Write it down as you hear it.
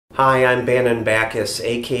Hi, I'm Bannon Backus,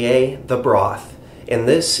 aka The Broth, and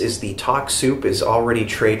this is the Talk Soup is Already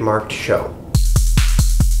Trademarked show.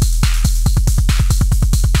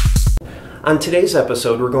 On today's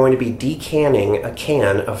episode, we're going to be decanning a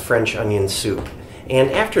can of French onion soup.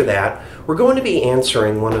 And after that, we're going to be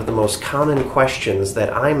answering one of the most common questions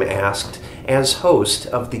that I'm asked as host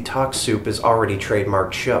of the Talk Soup is Already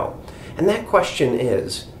Trademarked show. And that question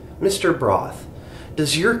is, Mr. Broth,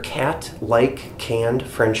 does your cat like canned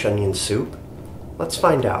French onion soup? Let's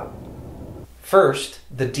find out. First,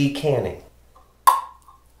 the decanning.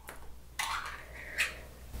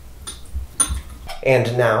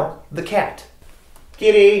 And now, the cat.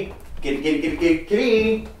 Kitty! Kitty, kitty, kitty, kitty,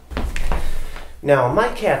 kitty! Now, my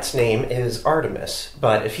cat's name is Artemis,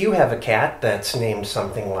 but if you have a cat that's named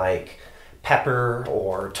something like Pepper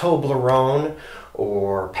or Toblerone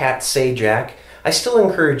or Pat Sajak, I still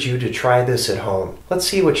encourage you to try this at home. Let's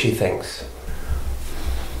see what she thinks.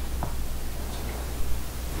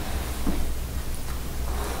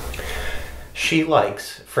 She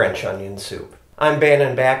likes French onion soup. I'm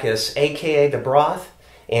Bannon Backus, aka The Broth,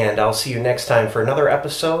 and I'll see you next time for another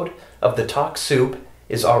episode of the Talk Soup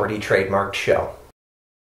is Already Trademarked show.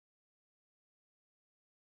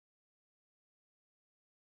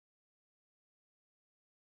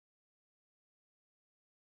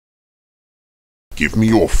 Give me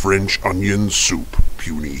your French onion soup,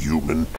 puny human.